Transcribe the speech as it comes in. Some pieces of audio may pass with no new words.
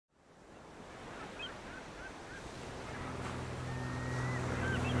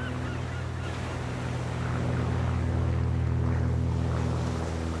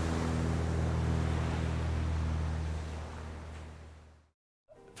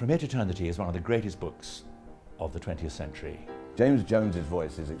From Here to Eternity is one of the greatest books of the 20th century. James Jones's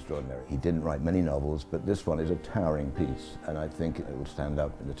voice is extraordinary. He didn't write many novels, but this one is a towering piece, and I think it will stand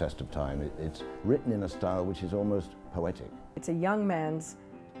up in the test of time. It's written in a style which is almost poetic. It's a young man's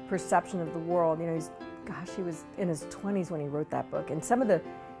perception of the world. You know, he was in his 20s when he wrote that book, and some of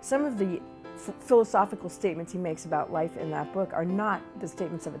the philosophical statements he makes about life in that book are not the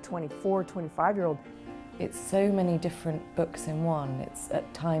statements of a 24, 25-year-old. It's so many different books in one.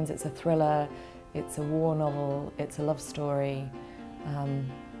 At times it's a thriller, it's a war novel, it's a love story,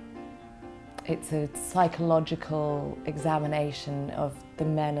 it's a psychological examination of the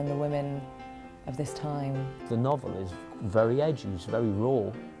men and the women of this time. The novel is very edgy, it's very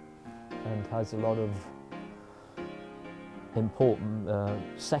raw, and has a lot of important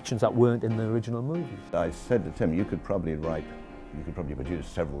sections that weren't in the original movie. I said to Tim, you could probably produce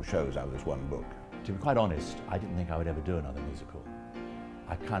several shows out of this one book. To be quite honest, I didn't think I would ever do another musical.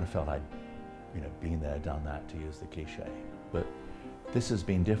 I kind of felt I'd been there, done that, to use the cliche. But this has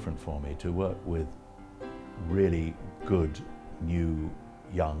been different for me, to work with really good, new,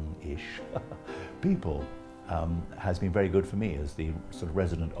 young-ish people has been very good for me as the sort of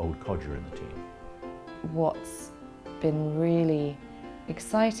resident old codger in the team. What's been really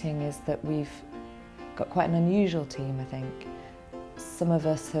exciting is that we've got quite an unusual team, I think. Some of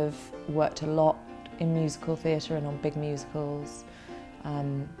us have worked a lot in musical theatre and on big musicals.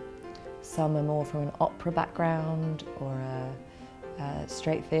 Some are more from an opera background or a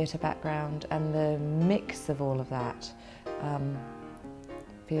straight theatre background, and the mix of all of that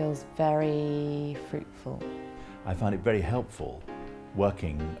feels very fruitful. I find it very helpful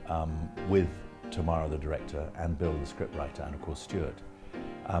working with Tamara, the director, and Bill, the scriptwriter, and of course Stuart.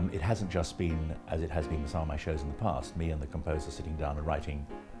 It hasn't just been, as it has been with some of my shows in the past, me and the composer sitting down and writing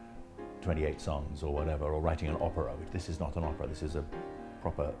 28 songs or whatever, or writing an opera. This is not an opera, this is a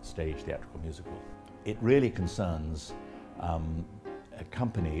proper stage theatrical musical. It really concerns a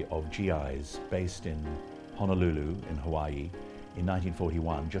company of GIs based in Honolulu in Hawaii in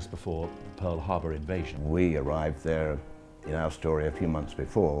 1941, just before the Pearl Harbor invasion. We arrived there in our story a few months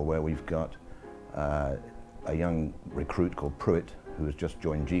before, where we've got a young recruit called Pruitt, who has just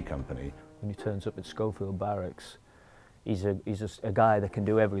joined G Company. When he turns up at Schofield Barracks, he's a guy that can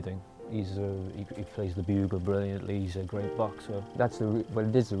do everything. He plays the bugle brilliantly. He's a great boxer. Well,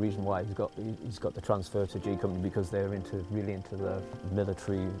 it is the reason why he's got the transfer to G Company, because they're really into the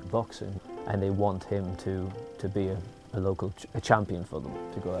military boxing, and they want him to be a local champion for them,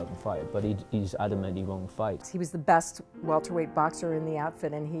 to go out and fight. But he's adamant he won't fight. He was the best welterweight boxer in the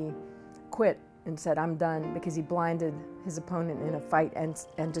outfit, and he quit and said, "I'm done," because he blinded his opponent in a fight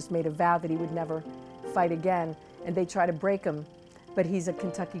and just made a vow that he would never fight again. And they try to break him, but he's a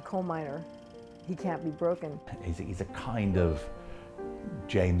Kentucky coal miner. He can't be broken. He's a kind of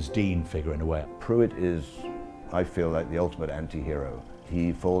James Dean figure in a way. Pruitt is, I feel, like the ultimate anti-hero.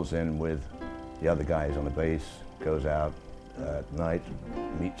 He falls in with the other guys on the base, goes out at night,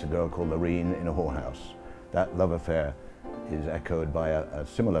 meets a girl called Lorene in a whorehouse. That love affair is echoed by a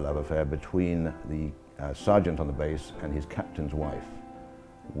similar love affair between the sergeant on the base and his captain's wife,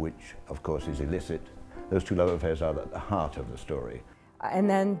 which of course is illicit. Those two love affairs are at the heart of the story. And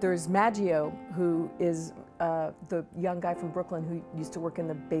then there's Maggio, who is the young guy from Brooklyn who used to work in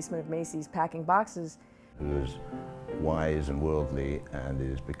the basement of Macy's packing boxes. Who's wise and worldly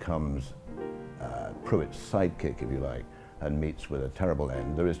and becomes Pruitt's sidekick, if you like, and meets with a terrible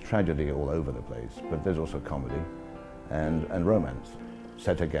end. There is tragedy all over the place, but there's also comedy and romance,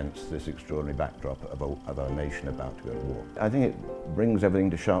 set against this extraordinary backdrop of a nation about to go to war. I think it brings everything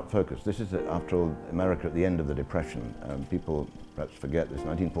to sharp focus. This is, after all, America at the end of the Depression. People perhaps forget this.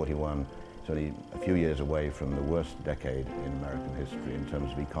 1941 is only a few years away from the worst decade in American history in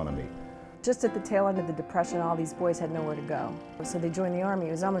terms of economy. Just at the tail end of the Depression, all these boys had nowhere to go. So they joined the Army.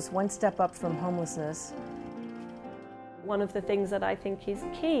 It was almost one step up from homelessness. One of the things that I think is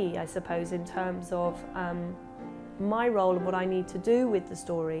key, I suppose, in terms of my role and what I need to do with the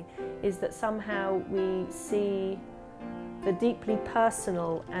story is that somehow we see the deeply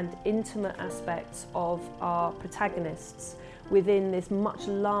personal and intimate aspects of our protagonists within this much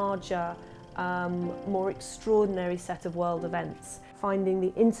larger, more extraordinary set of world events. Finding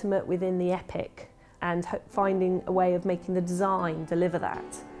the intimate within the epic and finding a way of making the design deliver that.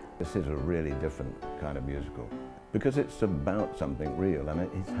 This is a really different kind of musical, because it's about something real, and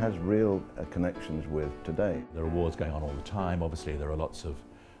it has real connections with today. There are wars going on all the time. Obviously there are lots of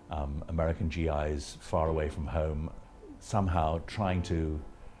American GIs far away from home, somehow trying to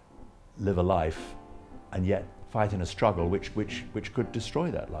live a life and yet fight in a struggle which could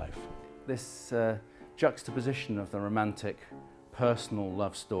destroy that life. This juxtaposition of the romantic personal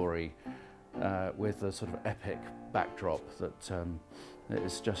love story with a sort of epic backdrop that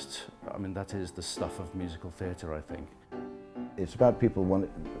is just, I mean, that is the stuff of musical theatre, I think. It's about people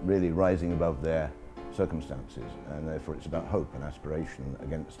really rising above their circumstances, and therefore it's about hope and aspiration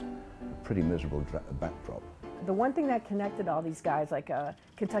against a pretty miserable backdrop. The one thing that connected all these guys, like a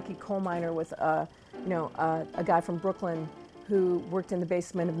Kentucky coal miner with a guy from Brooklyn who worked in the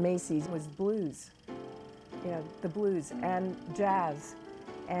basement of Macy's, was blues. The blues and jazz.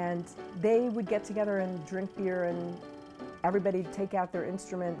 And they would get together and drink beer, and everybody would take out their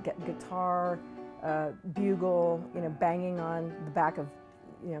instrument, get guitar, bugle, banging on the back of,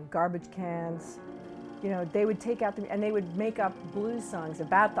 garbage cans. They would take out and they would make up blues songs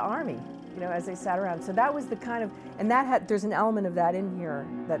about the army, as they sat around. So that was the kind of, and there's an element of that in here,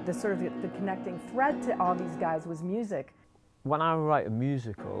 that the sort of the connecting thread to all these guys was music. When I write a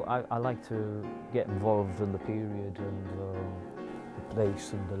musical, I like to get involved in the period and the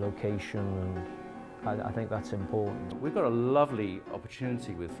place and the location, and I think that's important. We've got a lovely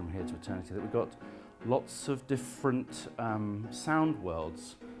opportunity with From Here to Eternity, that we've got lots of different sound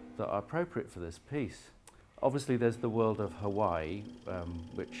worlds that are appropriate for this piece. Obviously there's the world of Hawaii,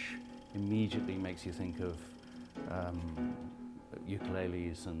 which immediately makes you think of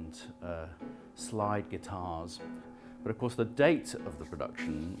ukuleles and slide guitars. But of course the date of the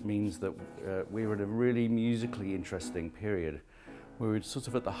production means that we were at a really musically interesting period. We were sort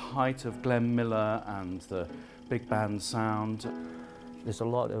of at the height of Glenn Miller and the big band sound. There's a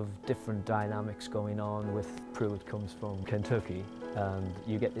lot of different dynamics going on. With Pruitt comes from Kentucky, and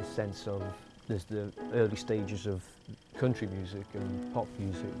you get this sense of there's the early stages of country music and pop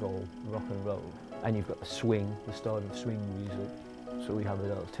music, all rock and roll, and you've got the swing, the start of swing music, so we have a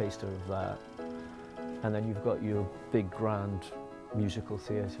little taster of that. And then you've got your big grand musical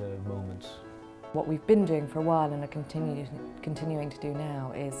theatre moments. What we've been doing for a while and are continuing to do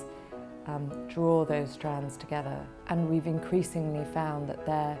now is draw those strands together, and we've increasingly found that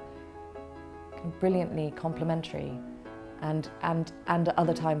they're brilliantly complementary and at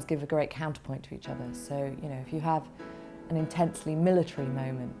other times give a great counterpoint to each other. So, if you have an intensely military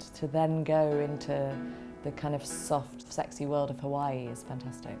moment, to then go into the kind of soft, sexy world of Hawaii is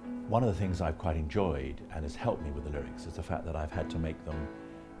fantastic. One of the things I've quite enjoyed and has helped me with the lyrics is the fact that I've had to make them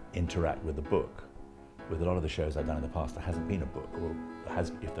interact with the book. With a lot of the shows I've done in the past, there hasn't been a book, or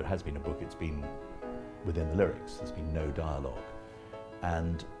if there has been a book, it's been within the lyrics. There's been no dialogue.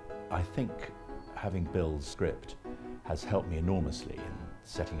 And I think having Bill's script has helped me enormously in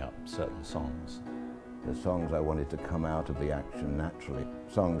setting up certain songs. The songs I wanted to come out of the action naturally.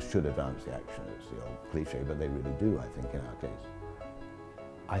 Songs should advance the action, it's the old cliche, but they really do, I think, in our case.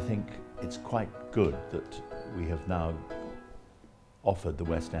 I think it's quite good that we have now offered the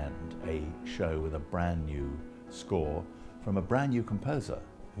West End a show with a brand new score from a brand new composer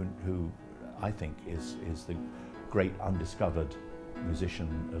who I think is the great undiscovered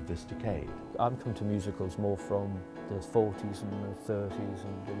musician of this decade. I've come to musicals more from the 40s and the 30s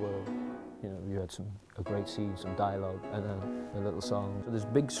and the world. You had a great scene, some dialogue, and a little song. So there's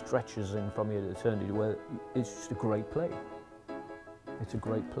big stretches in From Here to Eternity where it's just a great play. It's a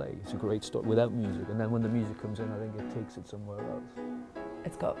great play, it's a great story without music, and then when the music comes in, I think it takes it somewhere else.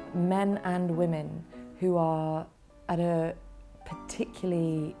 It's got men and women who are at a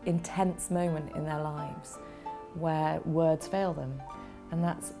particularly intense moment in their lives where words fail them, and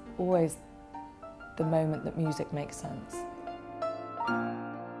that's always the moment that music makes sense.